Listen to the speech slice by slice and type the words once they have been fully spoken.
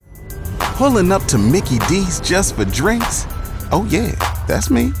Pulling up to Mickey D's just for drinks? Oh yeah,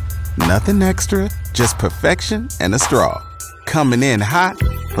 that's me. Nothing extra, just perfection and a straw. Coming in hot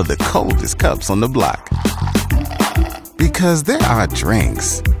for the coldest cups on the block. Because there are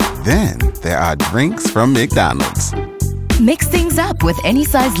drinks. Then there are drinks from McDonald's. Mix things up with any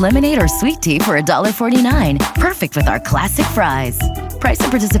size lemonade or sweet tea for $1.49. Perfect with our classic fries. Price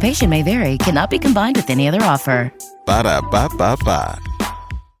and participation may vary. Cannot be combined with any other offer. Ba-da-ba-ba-ba.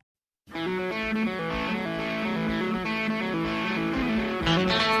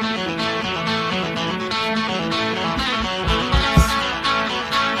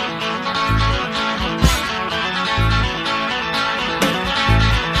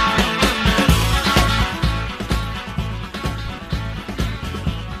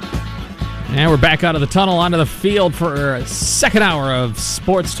 And we're back out of the tunnel onto the field for a second hour of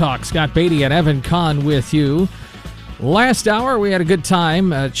Sports Talk. Scott Beatty and Evan Kahn with you. Last hour, we had a good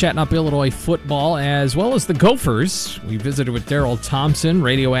time chatting up Illinois football as well as the Gophers. We visited with Darryl Thompson,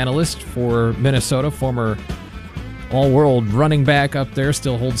 radio analyst for Minnesota, former all-world running back up there,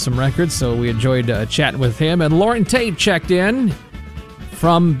 still holds some records, so we enjoyed chatting with him. And Lauren Tate checked in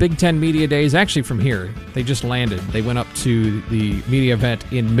from Big Ten Media Days, actually from here. They just landed. They went up to the media event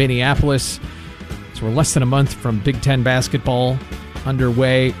in Minneapolis. So we're less than a month from Big Ten basketball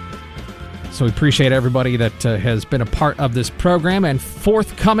underway. So we appreciate everybody that has been a part of this program. And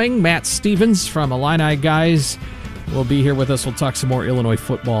forthcoming, Matt Stevens from Illini Guys will be here with us. We'll talk some more Illinois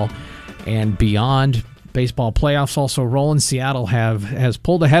football and beyond. Baseball playoffs also rolling. Seattle has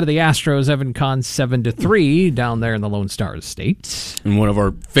pulled ahead of the Astros, Evan Kahn, 7-3 down there in the Lone Star State. And one of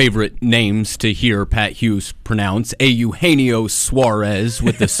our favorite names to hear Pat Hughes pronounce, Eugenio Suarez,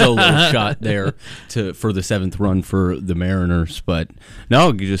 with the solo shot there for the seventh run for the Mariners. But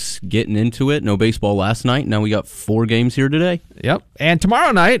no, just getting into it. No baseball last night. Now we got 4 games here today. Yep. And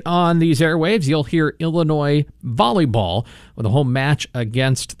tomorrow night on these airwaves, you'll hear Illinois volleyball with a home match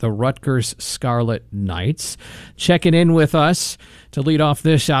against the Rutgers Scarlet Knights. Checking in with us to lead off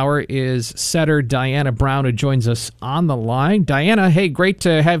this hour is setter Diana Brown, who joins us on the line. Diana, hey, great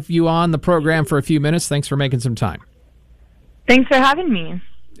to have you on the program for a few minutes. Thanks for making some time. Thanks for having me.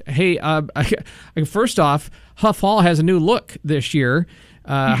 Hey, first off, Huff Hall has a new look this year.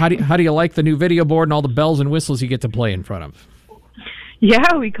 How do you like the new video board and all the bells and whistles you get to play in front of?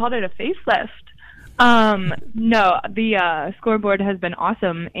 Yeah, we called it a facelift. No, the scoreboard has been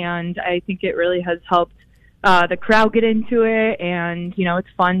awesome, and I think it really has helped the crowd get into it. And it's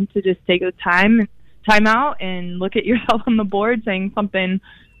fun to just take the time out and look at yourself on the board, saying something,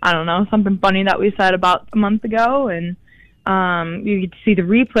 I don't know, something funny that we said about a month ago, and you get to see the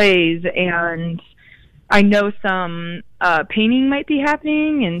replays. And I know some painting might be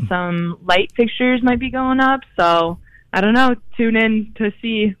happening, and some light fixtures might be going up. So I don't know. Tune in to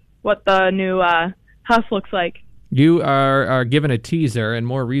see what the new Huff looks like. You are given a teaser and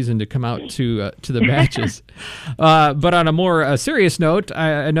more reason to come out to the matches. But on a more serious note,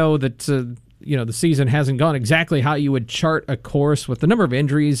 I know that the season hasn't gone exactly how you would chart a course with the number of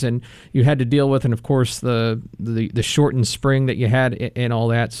injuries and you had to deal with, and of course the shortened spring that you had and all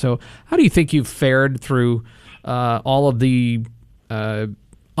that. So how do you think you've fared through all of the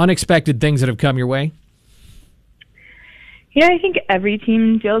unexpected things that have come your way? Yeah, I think every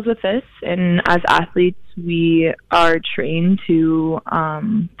team deals with this, and as athletes, we are trained to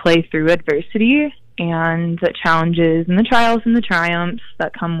play through adversity and the challenges and the trials and the triumphs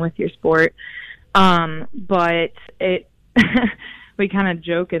that come with your sport. But we kind of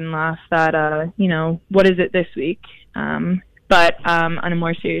joke and laugh that, what is it this week? But on a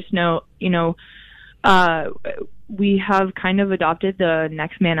more serious note, we have kind of adopted the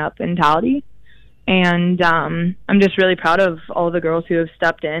next man up mentality. And I'm just really proud of all the girls who have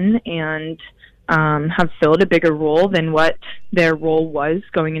stepped in and have filled a bigger role than what their role was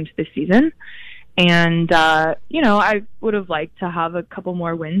going into the season. And, I would have liked to have a couple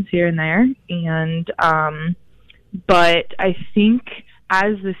more wins here and there. And but I think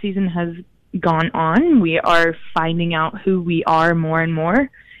as the season has gone on, we are finding out who we are more and more.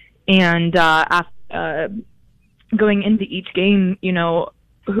 And going into each game,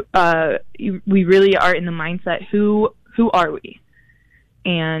 we really are in the mindset, who are we?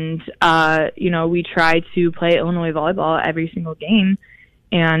 And, we try to play Illinois volleyball every single game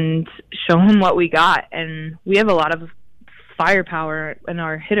and show them what we got. And we have a lot of firepower in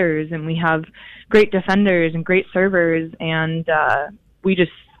our hitters, and we have great defenders and great servers, and we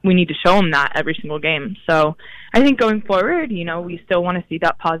need to show them that every single game. So I think going forward, we still want to see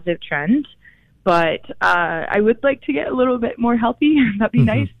that positive trend. But I would like to get a little bit more healthy. That'd be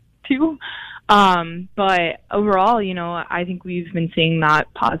nice, too. But overall, I think we've been seeing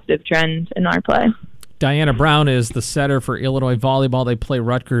that positive trend in our play. Diana Brown is the setter for Illinois volleyball. They play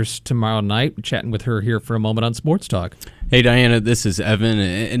Rutgers tomorrow night. We're chatting with her here for a moment on Sports Talk. Hey, Diana, this is Evan.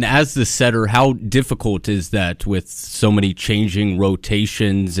 And as the setter, how difficult is that with so many changing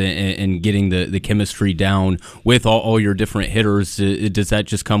rotations and getting the chemistry down with all your different hitters? Does that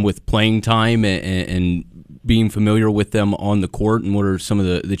just come with playing time and being familiar with them on the court? And what are some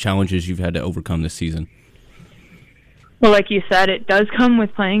of the challenges you've had to overcome this season? Well, like you said, it does come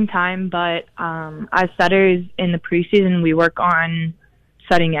with playing time, but as setters in the preseason, we work on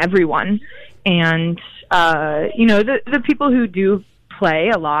setting everyone. And, the people who do play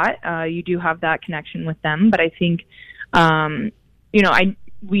a lot, you do have that connection with them. But I think,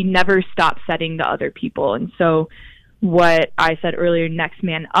 we never stop setting the other people. And so what I said earlier, next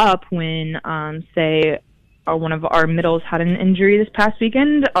man up, when, one of our middles had an injury this past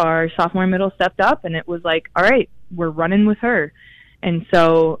weekend, our sophomore middle stepped up, and it was like, all right, we're running with her. And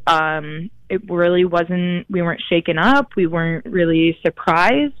so it really wasn't, we weren't shaken up. We weren't really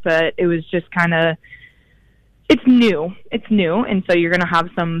surprised, but it was just kind of, it's new. And so you're going to have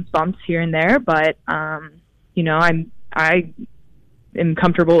some bumps here and there, but, I am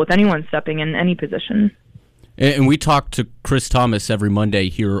comfortable with anyone stepping in any position. And we talk to Chris Thomas every Monday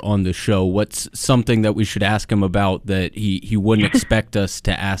here on the show. What's something that we should ask him about that he wouldn't expect us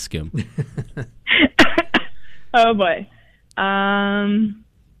to ask him? Oh boy. Ask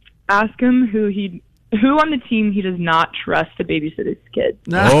him who on the team he does not trust to babysit his kid.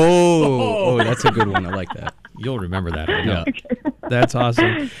 Oh, that's a good one. I like that. You'll remember that. I know. Okay. That's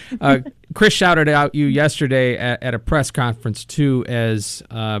awesome. Chris shouted out you yesterday at a press conference too as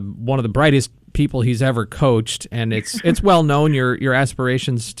one of the brightest people he's ever coached, and it's well known your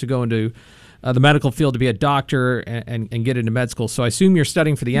aspirations to go into the medical field, to be a doctor and get into med school. So I assume you're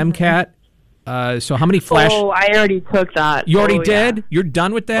studying for the MCAT. So how many flash? Oh, I already took that. You already did? Yeah. You're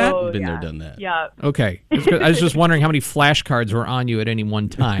done with that? Oh, Been yeah. there, done that. Yeah. Okay. I was just wondering how many flashcards were on you at any one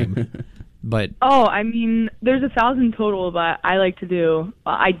time. But there's 1,000 total, but I like to do.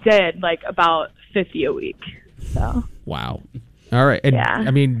 I did like about 50 a week. So. Wow. All right. And, yeah.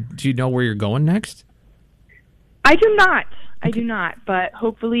 Do you know where you're going next? I do not. But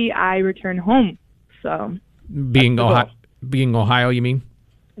hopefully I return home. So. Being Ohio, you mean?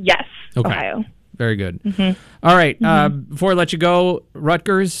 Yes. Okay. Ohio. Very good. Mm-hmm. All right. Before I let you go,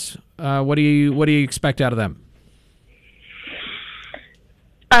 Rutgers, what do you expect out of them?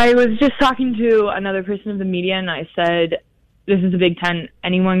 I was just talking to another person of the media, and I said, this is the Big Ten.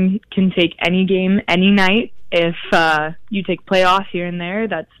 Anyone can take any game, any night. If you take playoffs here and there,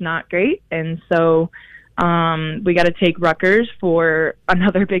 that's not great. And so we got to take Rutgers for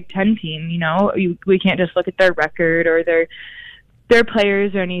another Big Ten team. We can't just look at their record or their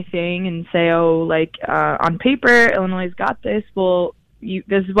players or anything and say, on paper, Illinois got this. Well,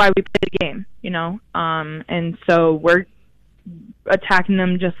 this is why we play the game, and so we're attacking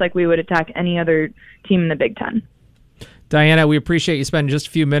them just like we would attack any other team in the Big Ten. Diana, we appreciate you spending just a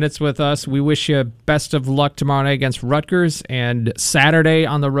few minutes with us. We wish you best of luck tomorrow night against Rutgers and Saturday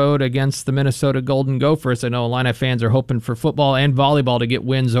on the road against the Minnesota Golden Gophers. I know Illini fans are hoping for football and volleyball to get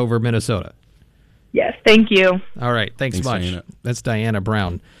wins over Minnesota. Yes, thank you. All right, thanks much. Diana. That's Diana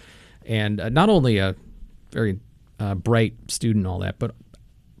Brown. And not only a very bright student and all that, but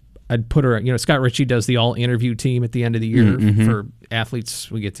I'd put her, Scott Ritchie does the all-interview team at the end of the year for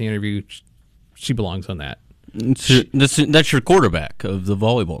athletes we get to interview. She belongs on that. That's your quarterback of the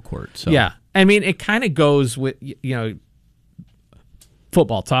volleyball court. So. Yeah. It kind of goes with,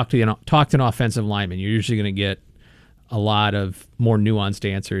 football. Talk to an offensive lineman. You're usually going to get a lot of more nuanced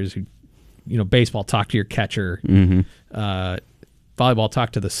answers. Baseball, talk to your catcher. Volleyball,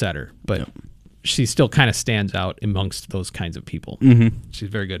 talk to the setter. But she still kind of stands out amongst those kinds of people. She's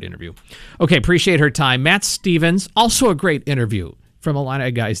a very good interview. Okay, appreciate her time. Matt Stevens, also a great interview from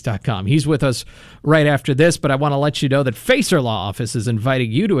IlliniGuys.com. He's with us right after this, but I want to let you know that Facer Law Office is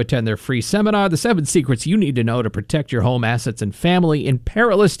inviting you to attend their free seminar, The 7 Secrets You Need to Know to Protect Your Home Assets and Family in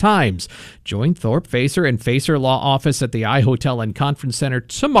Perilous Times. Join Thorpe Facer and Facer Law Office at the iHotel and Conference Center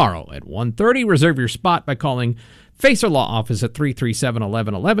tomorrow at 1:30. Reserve your spot by calling Facer Law Office at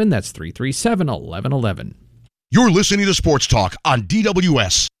 337-1111. That's 337-1111. You're listening to Sports Talk on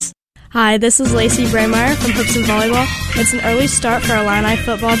DWS. Hi, this is Lacey Brameyer from Hoops and Volleyball. It's an early start for Illini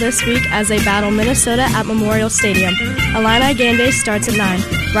football this week as they battle Minnesota at Memorial Stadium. Illini game day starts at 9,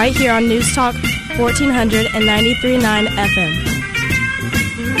 right here on News Talk 1493.9 FM.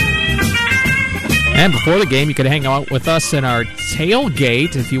 And before the game, you could hang out with us in our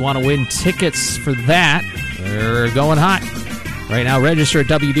tailgate if you want to win tickets for that. They're going hot. Right now, register at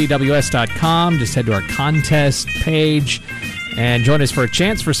WDWS.com. Just head to our contest page and join us for a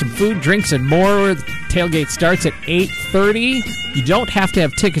chance for some food, drinks, and more. The tailgate starts at 8:30. You don't have to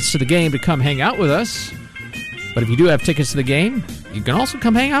have tickets to the game to come hang out with us. But if you do have tickets to the game, you can also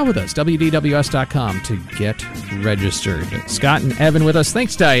come hang out with us. WDWS.com to get registered. Scott and Evan with us.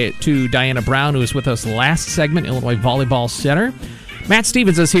 Thanks to Diana Brown, who was with us last segment, Illinois Volleyball Center. Matt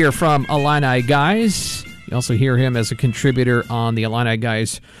Stevens is here from Illini Guys. You also hear him as a contributor on the Illini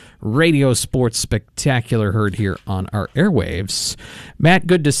Guys Radio Sports Spectacular, heard here on our airwaves. Matt,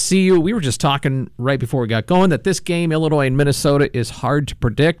 good to see you. We were just talking right before we got going that this game, Illinois and Minnesota, is hard to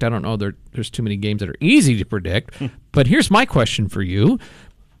predict. I don't know, there's too many games that are easy to predict. But here's my question for you.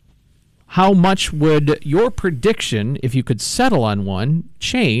 How much would your prediction, if you could settle on one,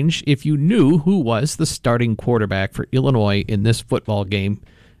 change if you knew who was the starting quarterback for Illinois in this football game?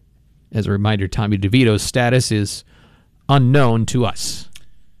 As a reminder, Tommy DeVito's status is unknown to us.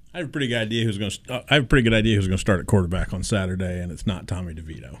 I have a pretty good idea who's going to start at quarterback on Saturday, and it's not Tommy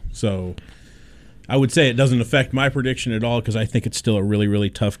DeVito. So I would say it doesn't affect my prediction at all because I think it's still a really, really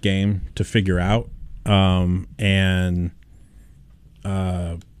tough game to figure out. I'm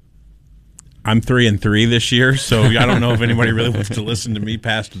 3-3 this year, so I don't know if anybody really wants to listen to me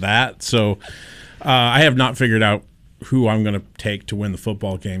past that. So I have not figured out who I'm going to take to win the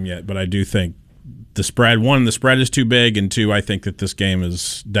football game yet, but I do think the spread is too big, and two, I think that this game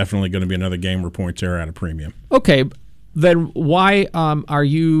is definitely going to be another game where points are at a premium. Okay, then why are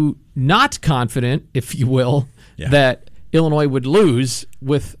you not confident, if you will, that Illinois would lose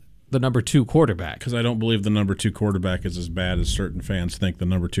with the number 2 quarterback? Because I don't believe the number 2 quarterback is as bad as certain fans think the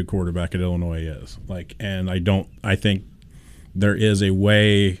number 2 quarterback at Illinois is. I think there is a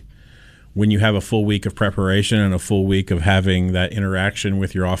way when you have a full week of preparation and a full week of having that interaction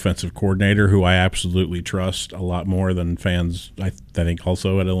with your offensive coordinator, who I absolutely trust a lot more than fans, I think,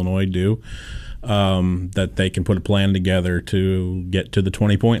 also at Illinois do, that they can put a plan together to get to the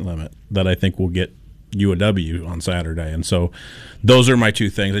 20-point limit that I think will get UAW on Saturday. And so those are my two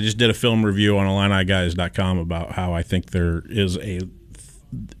things. I just did a film review on IlliniGuys.com about how I think there is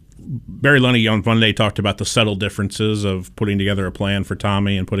Barry Lunny on Monday talked about the subtle differences of putting together a plan for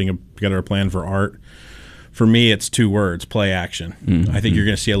Tommy and putting together a plan for Art. For me, it's 2 words: play action. Mm-hmm. I think you're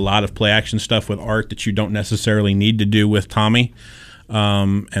going to see a lot of play action stuff with Art that you don't necessarily need to do with Tommy.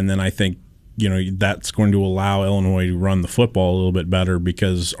 And then I think that's going to allow Illinois to run the football a little bit better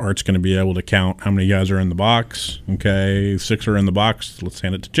because Art's going to be able to count how many guys are in the box. Okay, 6 are in the box. Let's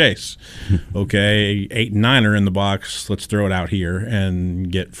hand it to Chase. Okay, 8 and 9 are in the box. Let's throw it out here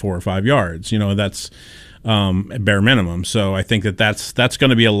and get 4 or 5 yards. That's at bare minimum. So I think that's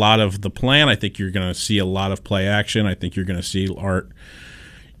going to be a lot of the plan. I think you're going to see a lot of play action. I think you're going to see Art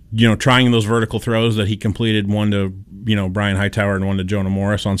trying those vertical throws that he completed, one to, Brian Hightower and one to Jonah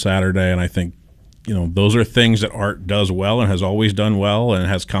Morris on Saturday. And I think, those are things that Art does well and has always done well and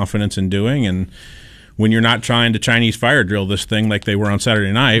has confidence in doing. And when you're not trying to Chinese fire drill this thing like they were on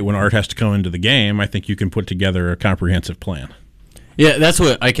Saturday night, when Art has to come into the game, I think you can put together a comprehensive plan. Yeah, that's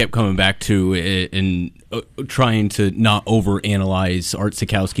what I kept coming back to in trying to not overanalyze Art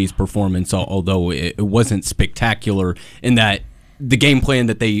Sikowski's performance, although it wasn't spectacular in that the game plan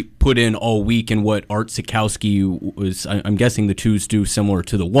that they put in all week and what Art Sikowski was, I'm guessing the 2s do similar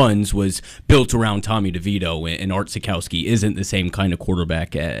to the 1s, was built around Tommy DeVito, and Art Sikowski isn't the same kind of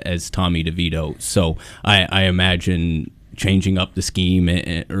quarterback as Tommy DeVito. So I imagine changing up the scheme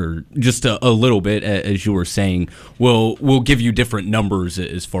or just a little bit, as you were saying, will give you different numbers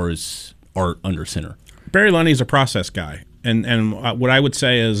as far as Art under center. Barry Lunny's a process guy. And what I would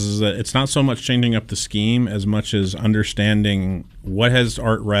say is that it's not so much changing up the scheme as much as understanding what has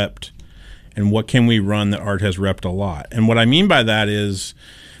Art repped and what can we run that Art has repped a lot. And what I mean by that is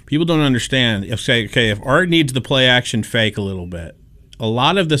people don't understand. If Art needs the play action fake a little bit, a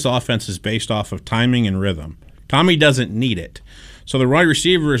lot of this offense is based off of timing and rhythm. Tommy doesn't need it. So the wide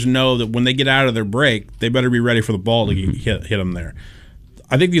receivers know that when they get out of their break, they better be ready for the ball to hit them there.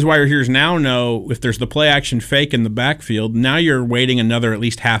 I think these wide receivers now know if there's the play action fake in the backfield, now you're waiting another at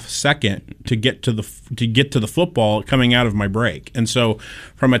least half a second to get to the football coming out of my break. And so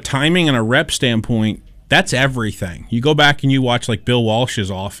from a timing and a rep standpoint, that's everything. You go back and you watch like Bill Walsh's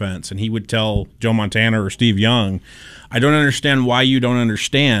offense, and he would tell Joe Montana or Steve Young, I don't understand why you don't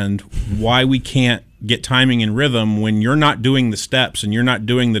understand why we can't get timing and rhythm when you're not doing the steps and you're not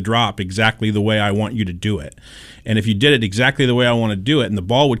doing the drop exactly the way I want you to do it. And if you did it exactly the way I want to do it, and the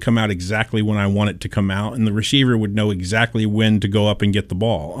ball would come out exactly when I want it to come out, and the receiver would know exactly when to go up and get the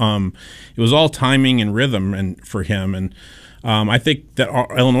ball. It was all timing and rhythm for him. And I think that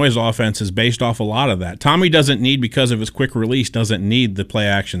Illinois' offense is based off a lot of that. Tommy doesn't need, because of his quick release, doesn't need the play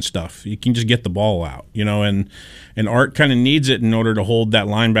action stuff. You can just get the ball out, and Art kind of needs it in order to hold that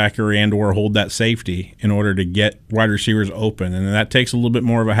linebacker and or hold that safety in order to get wide receivers open, and that takes a little bit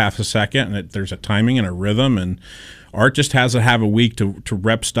more of a half a second, and there's a timing and a rhythm, and Art just has to have a week to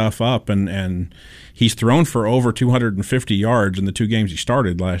rep stuff up, and he's thrown for over 250 yards in the 2 games he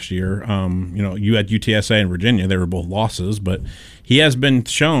started last year. You had UTSA and Virginia; they were both losses, but he has been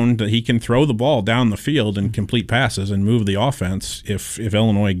shown that he can throw the ball down the field and complete passes and move the offense if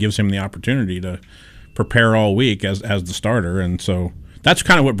Illinois gives him the opportunity to prepare all week as the starter. And so that's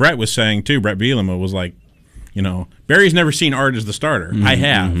kind of what Brett was saying too. Brett Bielema was like, Barry's never seen Art as the starter. I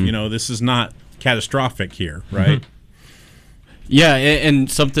have. This is not catastrophic here, right? Mm-hmm. Yeah,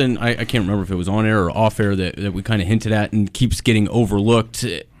 and something I can't remember if it was on air or off air that we kind of hinted at and keeps getting overlooked.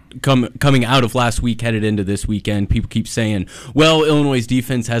 Coming out of last week, headed into this weekend, people keep saying, well, Illinois'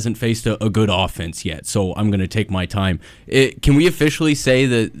 defense hasn't faced a good offense yet, so I'm going to take my time. Can we officially say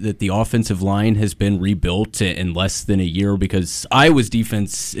that the offensive line has been rebuilt in less than a year? Because Iowa's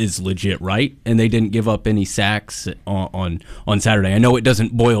defense is legit, right? And they didn't give up any sacks on Saturday. I know it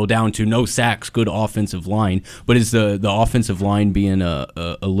doesn't boil down to no sacks, good offensive line, but is the offensive line being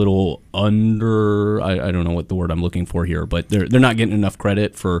a little under, I don't know what the word I'm looking for here, but they're not getting enough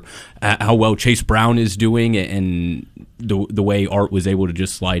credit for how well Chase Brown is doing and the way Art was able to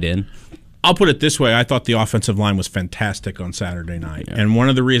just slide in? I'll put it this way. I thought the offensive line was fantastic on Saturday night. Yeah. And one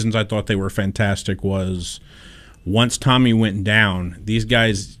of the reasons I thought they were fantastic was once Tommy went down, these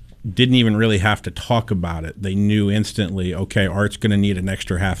guys didn't even really have to talk about it. They knew instantly, okay, Art's going to need an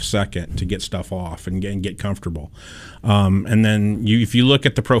extra half second to get stuff off and get comfortable. And then if you look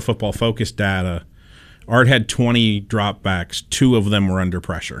at the Pro Football Focus data, Art had 20 dropbacks. 2 of them were under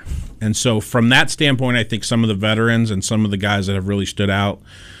pressure. And so from that standpoint, I think some of the veterans and some of the guys that have really stood out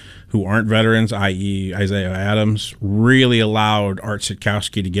who aren't veterans, i.e. Isaiah Adams, really allowed Art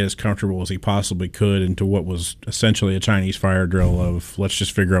Sitkowski to get as comfortable as he possibly could into what was essentially a Chinese fire drill of let's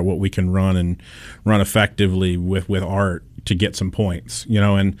just figure out what we can run and run effectively with Art to get some points.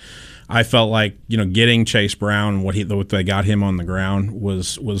 And I felt like getting Chase Brown, what they got him on the ground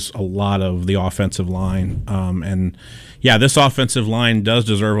was a lot of the offensive line. And yeah, this offensive line does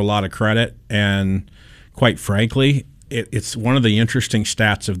deserve a lot of credit. And quite frankly, it's one of the interesting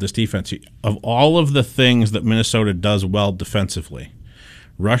stats of this defense. Of all of the things that Minnesota does well defensively,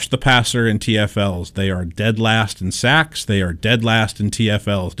 rush the passer in TFLs, they are dead last in sacks. They are dead last in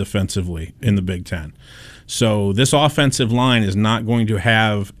TFLs defensively in the Big Ten. So this offensive line is not going to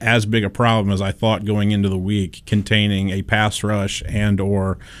have as big a problem as I thought going into the week, containing a pass rush and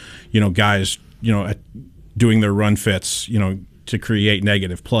or, guys, doing their run fits, to create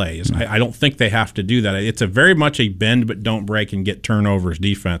negative plays. I don't think they have to do that. It's a very much a bend but don't break and get turnovers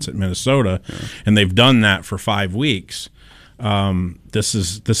defense at Minnesota, and they've done that for 5 weeks. This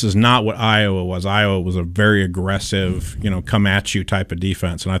is not what Iowa was. Iowa was a very aggressive, come at you type of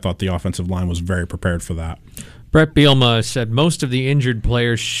defense, and I thought the offensive line was very prepared for that. Brett Bielema said most of the injured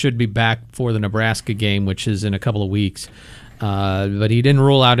players should be back for the Nebraska game, which is in a couple of weeks. But he didn't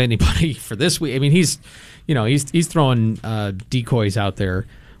rule out anybody for this week. I mean, he's throwing decoys out there,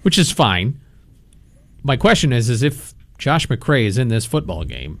 which is fine. My question is if Josh McCray is in this football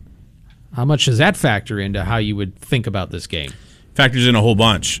game, how much does that factor into how you would think about this game? Factors in a whole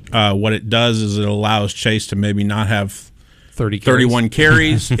bunch. What it does is it allows Chase to maybe not have 31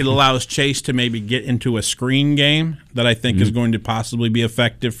 carries. It allows Chase to maybe get into a screen game that I think is going to possibly be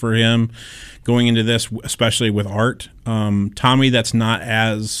effective for him going into this, especially with Art. Tommy, that's not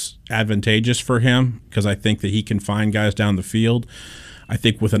as advantageous for him because I think that he can find guys down the field. I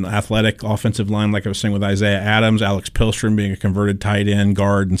think with an athletic offensive line, like I was saying with Isaiah Adams, Alex Pihlstrom being a converted tight end,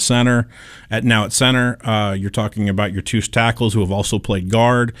 guard, and center. At center, you're talking about your 2 tackles who have also played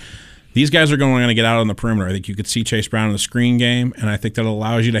guard. These guys are going to get out on the perimeter. I think you could see Chase Brown in the screen game, and I think that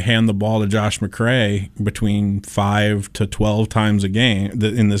allows you to hand the ball to Josh McCray between 5 to 12 times a game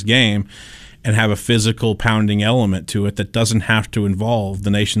in this game and have a physical pounding element to it that doesn't have to involve the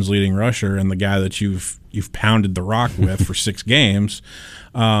nation's leading rusher and the guy that you've pounded the rock with for 6 games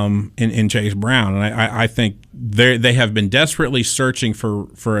in Chase Brown. And I think they have been desperately searching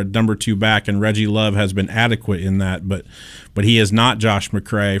for a number 2 back, and Reggie Love has been adequate in that, but he is not Josh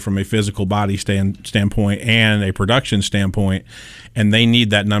McCray from a physical body standpoint and a production standpoint, and they need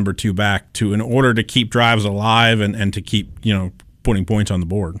that number 2 back in order to keep drives alive and to keep putting points on the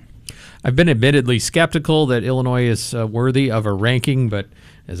board. I've been admittedly skeptical that Illinois is worthy of a ranking, but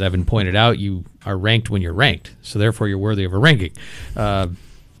as Evan pointed out, you are ranked when you're ranked, so therefore you're worthy of a ranking.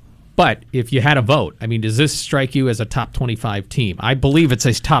 But if you had a vote, I mean, does this strike you as a top 25 team? I believe it's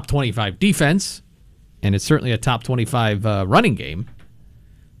a top 25 defense, and it's certainly a top 25 running game.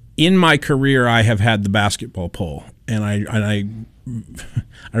 In my career, I have had the basketball poll, and I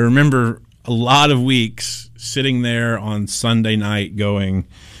remember a lot of weeks sitting there on Sunday night going,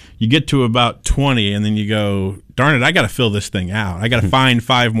 you get to about 20, and then you go, darn it, I got to fill this thing out. I got to find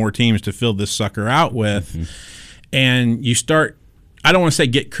 5 more teams to fill this sucker out with. And you start, I don't want to say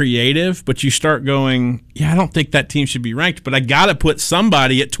get creative, but you start going, yeah, I don't think that team should be ranked, but I got to put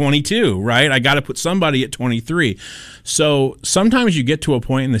somebody at 22, right? I got to put somebody at 23. So sometimes you get to a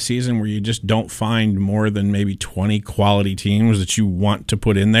point in the season where you just don't find more than maybe 20 quality teams that you want to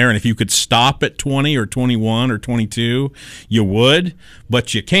put in there. And if you could stop at 20 or 21 or 22, you would,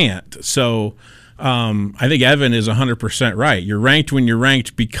 but you can't. So I think Evan is 100% right. You're ranked when you're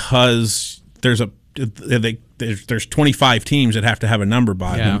ranked because there's 25 teams that have to have a number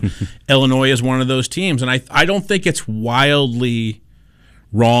by them. Illinois is one of those teams, and I don't think it's wildly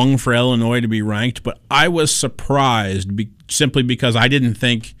wrong for Illinois to be ranked, but I was surprised simply because I didn't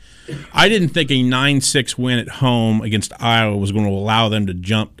think a 9-6 win at home against Iowa was going to allow them to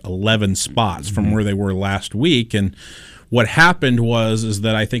jump 11 spots from where they were last week. And what happened is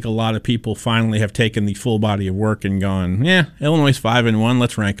that I think a lot of people finally have taken the full body of work and gone, yeah, Illinois 5-1,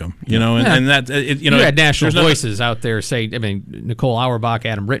 let's rank them. And that you had national voices out there saying, I mean, Nicole Auerbach,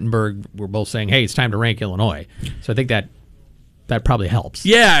 Adam Rittenberg were both saying, hey, it's time to rank Illinois. So I think that probably helps.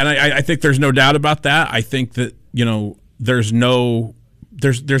 Yeah, and I think there's no doubt about that. I think that there's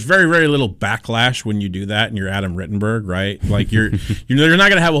very, very little backlash when you do that, and you're Adam Rittenberg, right? Like you're not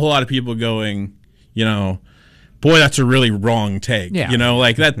going to have a whole lot of people going, boy, that's a really wrong take. Yeah.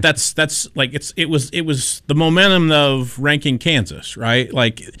 Like that's like it was the momentum of ranking Kansas, right?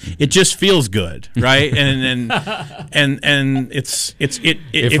 Like it just feels good, right? and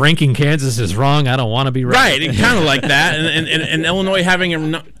if ranking Kansas is wrong, I don't want to be right. Right, kind of like that. And Illinois having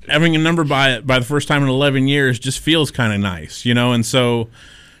a number by the first time in 11 years just feels kind of nice, And so,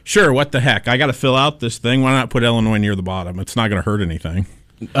 sure, what the heck? I got to fill out this thing. Why not put Illinois near the bottom? It's not going to hurt anything.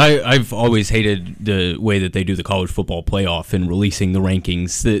 I've always hated the way that they do the college football playoff and releasing the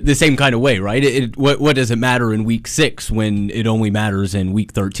rankings the same kind of way, right? What does it matter in week 6 when it only matters in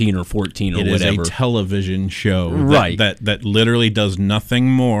week 13 or 14 or whatever? It is a television show, right? That literally does nothing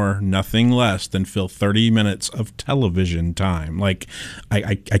more, nothing less than fill 30 minutes of television time. Like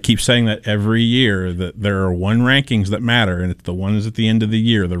I keep saying that every year, that there are one rankings that matter, and it's the ones at the end of the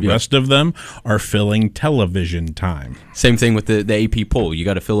year. The rest of them are filling television time. Same thing with the AP poll. You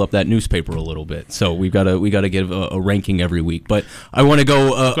got to fill up that newspaper a little bit. So we got to give a ranking every week. But I want to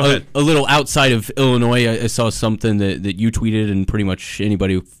go a little outside of Illinois. I saw something that you tweeted, and pretty much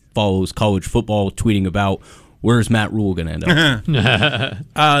anybody who follows college football tweeting about, where's Matt Rule going to end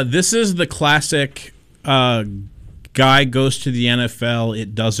up? This is the classic guy goes to the NFL,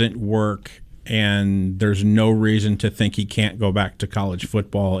 it doesn't work, and there's no reason to think he can't go back to college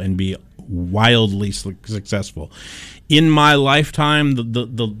football and be wildly successful. In my lifetime,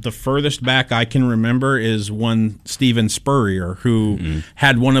 the furthest back I can remember is one Steven Spurrier, who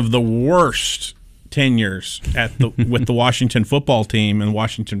had one of the worst tenures with the Washington football team and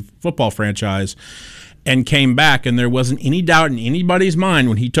Washington football franchise, and came back, and there wasn't any doubt in anybody's mind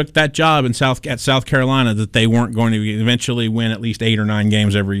when he took that job at South Carolina that they weren't going to eventually win at least 8 or 9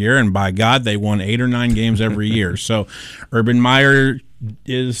 games every year, and by God, they won 8 or 9 games every year. So Urban Meyer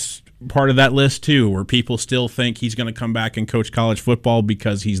is part of that list too, where people still think he's going to come back and coach college football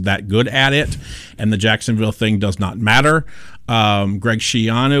because he's that good at it, and the Jacksonville thing does not matter. Greg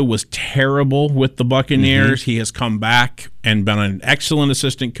Schiano was terrible with the Buccaneers. He has come back and been an excellent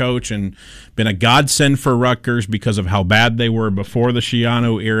assistant coach and been a godsend for Rutgers because of how bad they were before the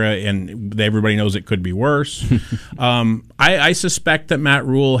Schiano era, and everybody knows it could be worse. I suspect that Matt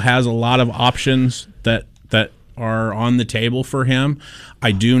Rule has a lot of options that are on the table for him.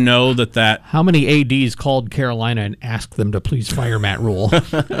 I do know that How many ADs called Carolina and asked them to please fire Matt Rule?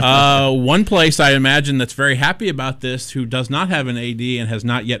 One place I imagine that's very happy about this, who does not have an AD and has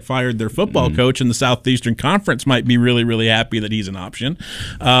not yet fired their football coach in the Southeastern Conference, might be really, really happy that he's an option.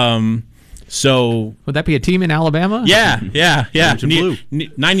 So would that be a team in Alabama? Yeah.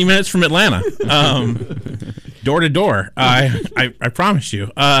 90 minutes from Atlanta, door to door. I promise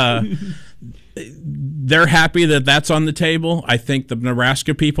you. They're happy that that's on the table. I think the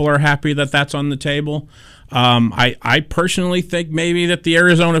Nebraska people are happy that that's on the table. I personally think maybe that the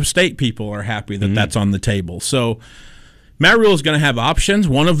Arizona State people are happy that that's on the table. So Matt Rule is going to have options.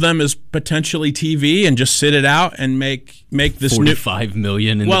 One of them is potentially TV and just sit it out and make this $45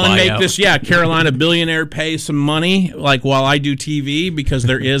 million in the buyout. And make this Carolina billionaire pay some money like while I do TV, because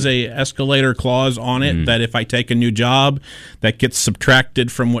there is a escalator clause on it that if I take a new job, that gets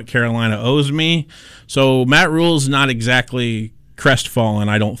subtracted from what Carolina owes me. So Matt Rule's not exactly crestfallen,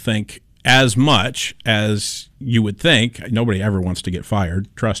 I don't think, as much as you would think. Nobody ever wants to get fired,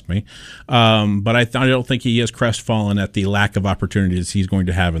 trust me. But I don't think he is crestfallen at the lack of opportunities he's going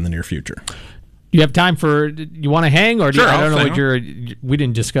to have in the near future. You have time for? You want to hang, or sure, I don't know what we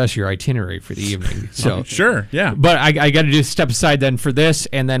didn't discuss your itinerary for the evening. So sure, yeah. But I got to just step aside then for this,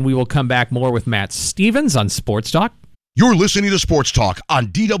 and then we will come back more with Matt Stevens on Sports Talk. You're listening to Sports Talk on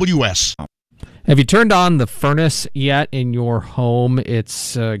DWS. Have you turned on the furnace yet in your home?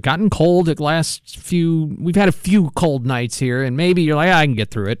 It's gotten cold at we've had a few cold nights here, and maybe you're like, I can get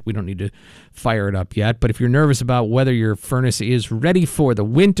through it. We don't need to fire it up yet. But if you're nervous about whether your furnace is ready for the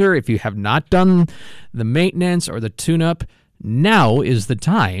winter, if you have not done the maintenance or the tune-up, now is the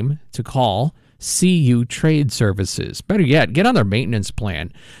time to call CU Trade Services. Better yet, get on their maintenance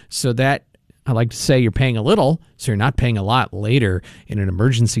plan so that, I like to say, you're paying a little, so you're not paying a lot later in an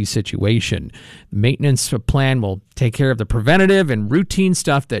emergency situation. The maintenance plan will take care of the preventative and routine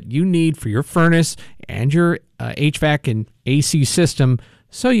stuff that you need for your furnace and your HVAC and AC system,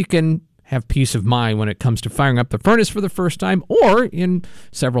 so you can have peace of mind when it comes to firing up the furnace for the first time, or in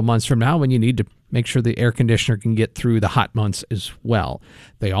several months from now when you need to make sure the air conditioner can get through the hot months as well.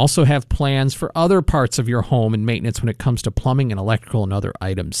 They also have plans for other parts of your home and maintenance when it comes to plumbing and electrical and other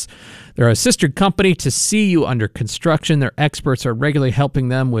items. They're a sister company to CU under construction. Their experts are regularly helping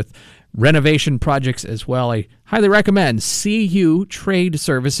them with renovation projects as well. I highly recommend CU Trade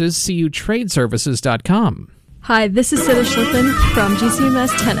Services, cutradeservices.com. Hi, this is Siddha Schlippen from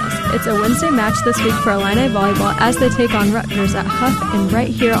GCMS Tennis. It's a Wednesday match this week for Illini Volleyball as they take on Rutgers at Huff and right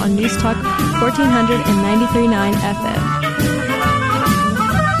here on News Talk 1493.9 FM.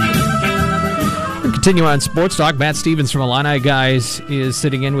 We continue on Sports Talk. Matt Stevens from Illini Guys is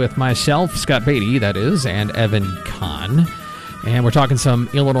sitting in with myself, Scott Beatty, that is, and Evan Kahn. And we're talking some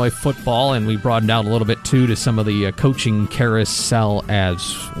Illinois football, and we broadened out a little bit, too, to some of the coaching carousel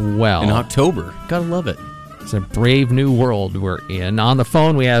as well. In October. Gotta love it. It's a brave new world we're in. On the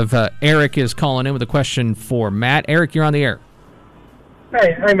phone, we have Eric is calling in with a question for Matt. Eric, you're on the air.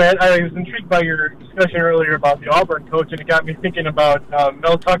 Hi, Matt. I was intrigued by your discussion earlier about the Auburn coach, and it got me thinking about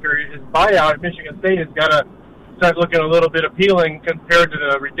Mel Tucker. His buyout at Michigan State has got to start looking a little bit appealing compared to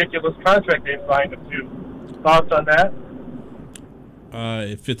the ridiculous contract they signed him to. Thoughts on that?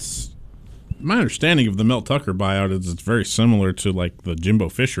 If it's my understanding of the Mel Tucker buyout is it's very similar to like the Jimbo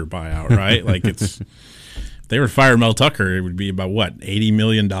Fisher buyout, right? Like it's. If they were to fire Mel Tucker, it would be about, what, $80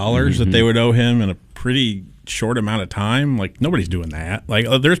 million that they would owe him in a pretty short amount of time? Like, nobody's doing that. Like,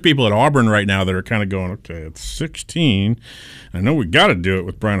 there's people at Auburn right now that are kind of going, okay, it's 16. I know we got to do it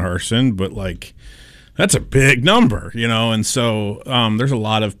with Brian Harsin, but, like, that's a big number, you know? And so there's a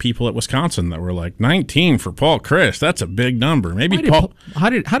lot of people at Wisconsin that were like, 19 for Paul Chryst, that's a big number. Maybe how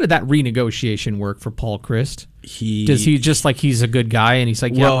did that renegotiation work for Paul Chryst? Does he just, like, he's a good guy and he's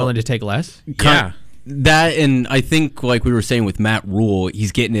like, yeah, I'm willing to take less? Yeah. That, and I think, like we were saying with Matt Rule,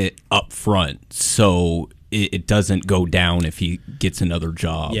 he's getting it up front, so it doesn't go down if he gets another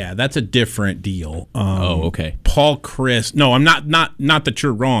job. Yeah, that's a different deal. Okay. Paul Chryst. No, I'm not that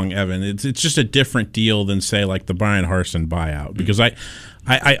you're wrong, Evan. It's just a different deal than, say, like the Brian Harsin buyout, because I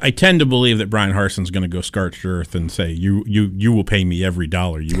tend to believe that Brian Harsin's going to go scorched earth and say, you will pay me every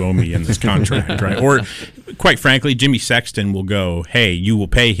dollar you owe me in this contract, right? Or, quite frankly, Jimmy Sexton will go, hey, you will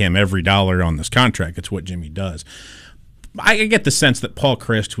pay him every dollar on this contract. It's what Jimmy does. I get the sense that Paul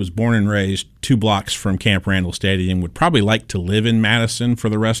Chryst, who was born and raised 2 blocks from Camp Randall Stadium, would probably like to live in Madison for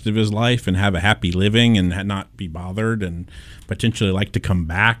the rest of his life and have a happy living and not be bothered, and potentially like to come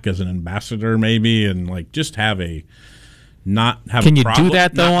back as an ambassador maybe, and like just have a not have Can a you problem, do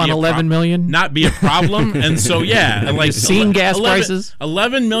that, though, on $11 million? Not be a problem. And so, yeah. like seeing gas prices?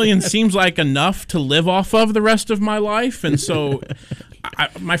 $11 million seems like enough to live off of the rest of my life. And so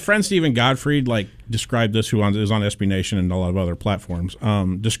my friend Stephen Gottfried described this, who is on SB Nation and a lot of other platforms,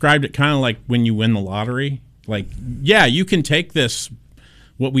 described it kind of like when you win the lottery. Like, yeah, you can take this,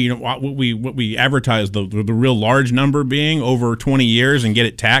 what we advertise the real large number being over 20 years and get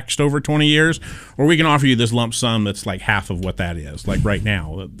it taxed over 20 years, or we can offer you this lump sum that's like half of what that is, like right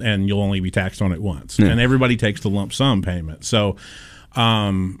now, and you'll only be taxed on it once. Yeah. And everybody takes the lump sum payment. So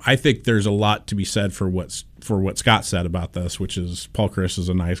I think there's a lot to be said for what Scott said about this, which is Paul Chryst is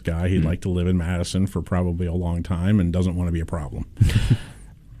a nice guy. He'd like to live in Madison for probably a long time and doesn't want to be a problem.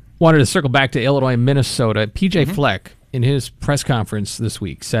 Wanted to circle back to Illinois, Minnesota. PJ Fleck in his press conference this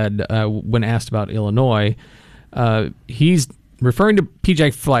week said, when asked about Illinois, he's referring to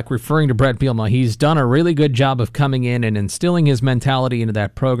PJ Fleck, referring to Brett Bielema. He's done a really good job of coming in and instilling his mentality into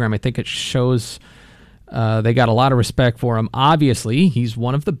that program. I think it shows they got a lot of respect for him. Obviously, he's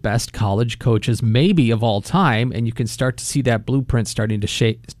one of the best college coaches maybe of all time, and you can start to see that blueprint starting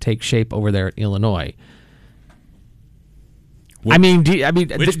to take shape over there at Illinois.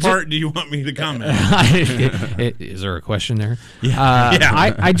 Which part do you want me to comment on? Is there a question there? Yeah.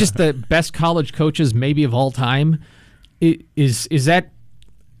 I just the best college coaches maybe of all time. Is that?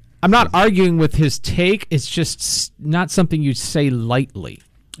 I'm not arguing with his take. It's just not something you say lightly.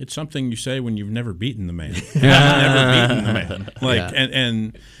 It's something you say when you've never beaten the man. Never beaten the man.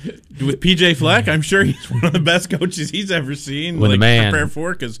 And with PJ Fleck, I'm sure he's one of the best coaches he's ever seen. When the man prepare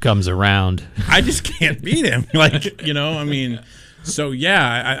for, 'cause comes around, I just can't beat him. So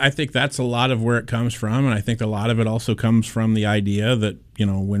yeah, I think that's a lot of where it comes from, and I think a lot of it also comes from the idea that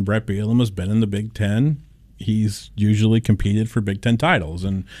when Brett Bielema's been in the Big Ten, he's usually competed for Big Ten titles,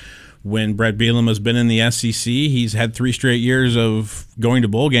 and when Brett Bielema's been in the SEC, he's had 3 straight years of going to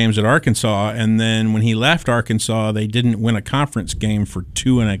bowl games at Arkansas, and then when he left Arkansas, they didn't win a conference game for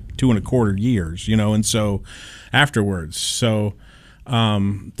two and a quarter years, and so afterwards. So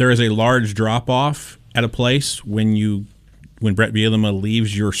there is a large drop-off at a place when Brett Bielema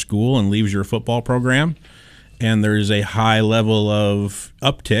leaves your school and leaves your football program, and there's a high level of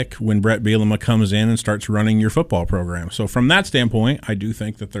uptick when Brett Bielema comes in and starts running your football program. So from that standpoint, I do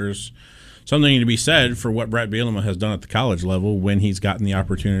think that there's something to be said for what Brett Bielema has done at the college level when he's gotten the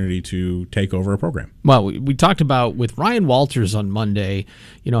opportunity to take over a program. Well, we talked about with Ryan Walters on Monday,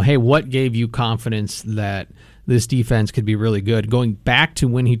 hey, what gave you confidence that this defense could be really good? Going back to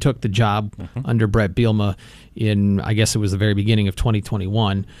when he took the job under Brett Bielema in, I guess it was the very beginning of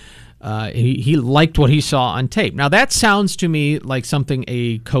 2021, he liked what he saw on tape. Now, that sounds to me like something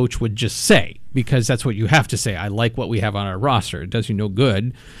a coach would just say, because that's what you have to say. I like what we have on our roster. It does you no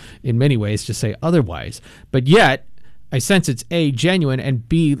good in many ways to say otherwise. But yet, I sense it's A, genuine, and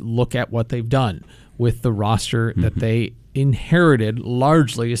B, look at what they've done with the roster that they inherited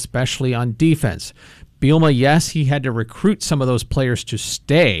largely, especially on defense. Bielema, yes, he had to recruit some of those players to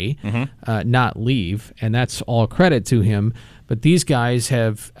stay, not leave, and that's all credit to him. But these guys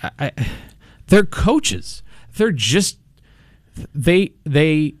they're coaches. They're just,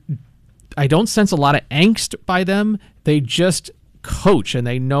 I don't sense a lot of angst by them. They just coach, and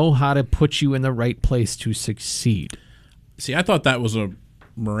they know how to put you in the right place to succeed. See, I thought that was a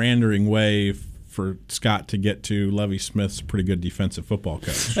meandering way for Scott to get to Lovie Smith's pretty good defensive football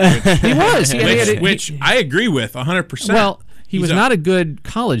coach. He was. Which I agree with 100%. Well, he was not a good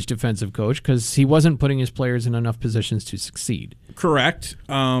college defensive coach because he wasn't putting his players in enough positions to succeed. Correct.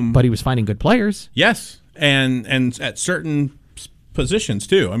 But he was finding good players. Yes, and at certain positions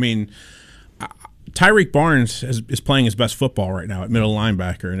too. I mean, Tyreek Barnes is playing his best football right now at middle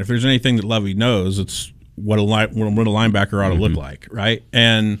linebacker, and if there's anything that Lovie knows, it's what a middle linebacker ought to look like, right?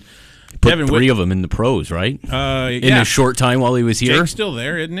 And put 3 of them in the pros, right? In a short time while he was here. Jake's still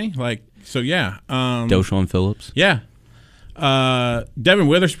there, isn't he? Doshawn Phillips. Yeah. Devin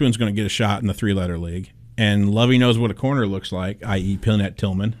Witherspoon's going to get a shot in the 3-letter league, and Lovie knows what a corner looks like, i.e. Pillnett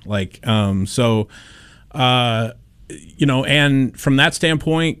Tillman. And from that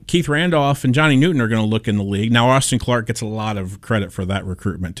standpoint, Keith Randolph and Johnny Newton are going to look in the league. Now, Austin Clark gets a lot of credit for that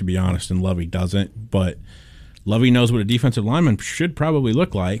recruitment, to be honest, and Lovie doesn't. But Lovie knows what a defensive lineman should probably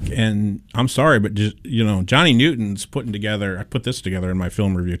look like. And I'm sorry, but Johnny Newton's putting together – I put this together in my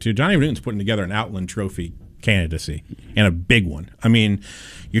film review too. Johnny Newton's putting together an Outland Trophy candidacy, and a big one. I mean,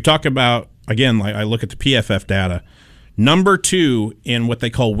 you talk about, again, like I look at the PFF data, number 2 in what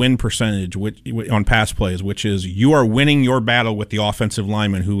they call win percentage on pass plays, which is you are winning your battle with the offensive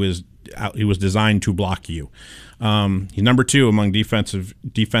lineman who was designed to block you. He's number 2 among defensive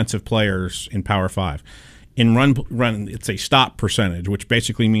players in Power 5. In run, it's a stop percentage, which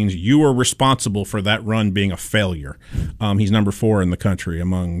basically means you are responsible for that run being a failure. He's number 4 in the country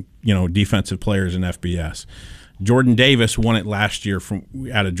among defensive players in FBS. Jordan Davis won it last year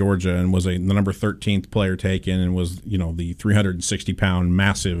out of Georgia and was the number 13th player taken, and was the 360-pound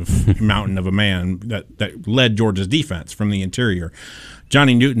massive mountain of a man that led Georgia's defense from the interior.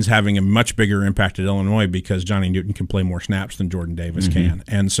 Johnny Newton's having a much bigger impact at Illinois because Johnny Newton can play more snaps than Jordan Davis can,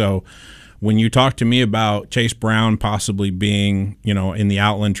 and so. When you talk to me about Chase Brown possibly being, in the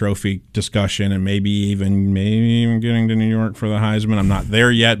Outland Trophy discussion and maybe even getting to New York for the Heisman, I'm not there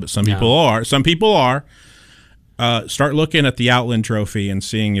yet, but some people are. Some people are. Start looking at the Outland Trophy and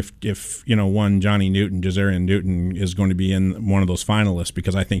seeing if one Johnny Newton, Jazarian Newton, is going to be in one of those finalists,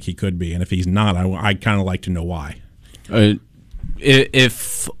 because I think he could be, and if he's not, I'd kind of like to know why.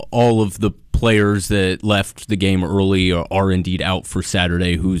 If all of the players that left the game early are indeed out for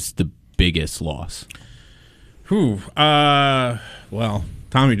Saturday, who's the biggest loss? Well,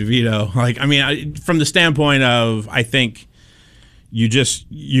 Tommy DeVito. From the standpoint of, I think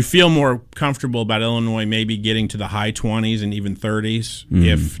you feel more comfortable about Illinois maybe getting to the high 20s and even 30s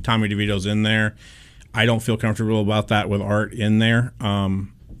if Tommy DeVito's in there. I don't feel comfortable about that with Art in there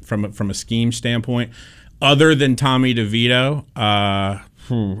from a scheme standpoint. Other than Tommy DeVito, I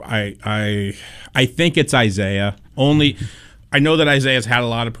think it's Isaiah. I know that Isaiah's had a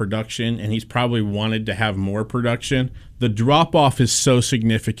lot of production, and he's probably wanted to have more production. The drop-off is so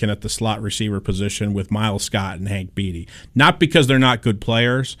significant at the slot receiver position with Miles Scott and Hank Beatty. Not because they're not good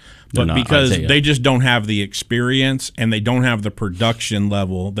players, but because they just don't have the experience and they don't have the production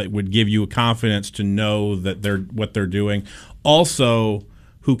level that would give you a confidence to know that what they're doing. Also,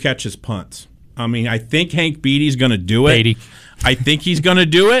 who catches punts? I think Hank Beatty's going to do it. Beatty. I think he's going to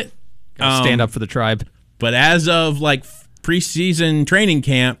do it. Stand up for the tribe. But as of preseason training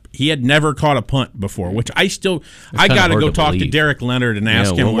camp, he had never caught a punt before, which I got to go talk to Derek Leonard and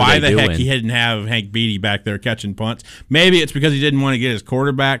ask him why the heck he didn't have Hank Beatty back there catching punts. Maybe it's because he didn't want to get his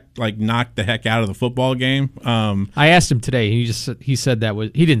quarterback knocked the heck out of the football game. I asked him today. He said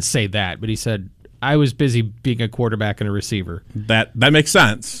he didn't say that, but he said I was busy being a quarterback and a receiver. That makes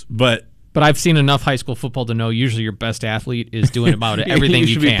sense, but I've seen enough high school football to know usually your best athlete is doing about everything you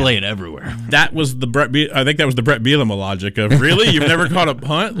should can. be playing everywhere. That was I think that was the Brett Bielema logic of, really? You've never caught a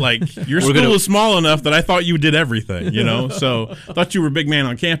punt? Your school is small enough that I thought you did everything, So I thought you were a big man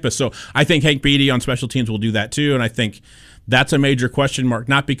on campus. So I think Hank Beatty on special teams will do that too, and I think that's a major question mark,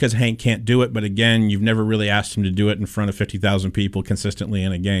 not because Hank can't do it, but again, you've never really asked him to do it in front of 50,000 people consistently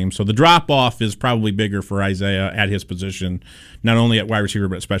in a game. So the drop-off is probably bigger for Isaiah at his position, not only at wide receiver,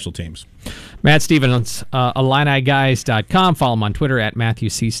 but at special teams. Matt Stevens, IlliniGuys.com. Follow him on Twitter at Matthew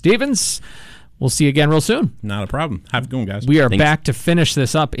C. Stevens. We'll see you again real soon. Not a problem. Have a good one, guys. We are back to finish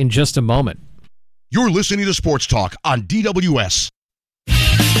this up in just a moment. You're listening to Sports Talk on DWS.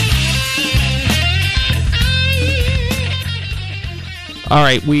 All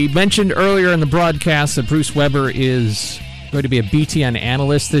right, we mentioned earlier in the broadcast that Bruce Weber is going to be a BTN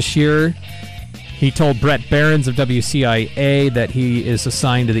analyst this year. He told Brett Behrens of WCIA that he is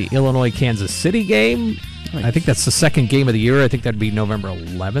assigned to the Illinois-Kansas City game. Nice. I think that's the second game of the year. I think that'd be November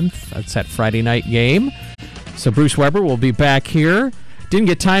 11th. That's that Friday night game. So Bruce Weber will be back here. Didn't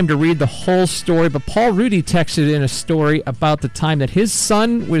get time to read the whole story, but Paul Rudy texted in a story about the time that his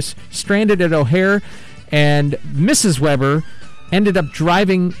son was stranded at O'Hare, and Mrs. Weber ended up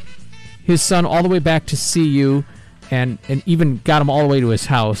driving his son all the way back to CU and even got him all the way to his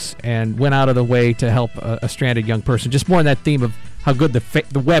house and went out of the way to help a stranded young person. Just more on that theme of how good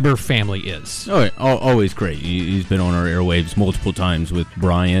the Weber family is. Oh, always great. He's been on our airwaves multiple times with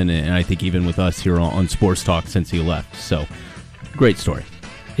Brian, and I think even with us here on Sports Talk since he left. So, great story.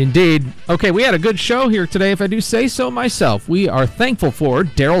 Indeed. Okay, we had a good show here today, if I do say so myself. We are thankful for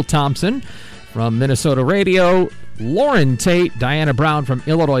Daryl Thompson from Minnesota Radio, Lauren Tate, Diana Brown from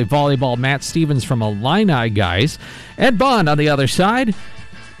Illinois Volleyball, Matt Stevens from Illini Guys, Ed Bond on the other side.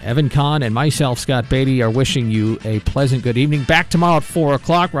 Evan Kahn and myself, Scott Beatty, are wishing you a pleasant good evening. Back tomorrow at 4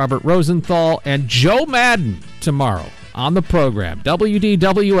 o'clock. Robert Rosenthal and Joe Madden tomorrow on the program.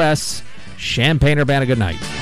 WDWS, Champaign-Urbana, good night.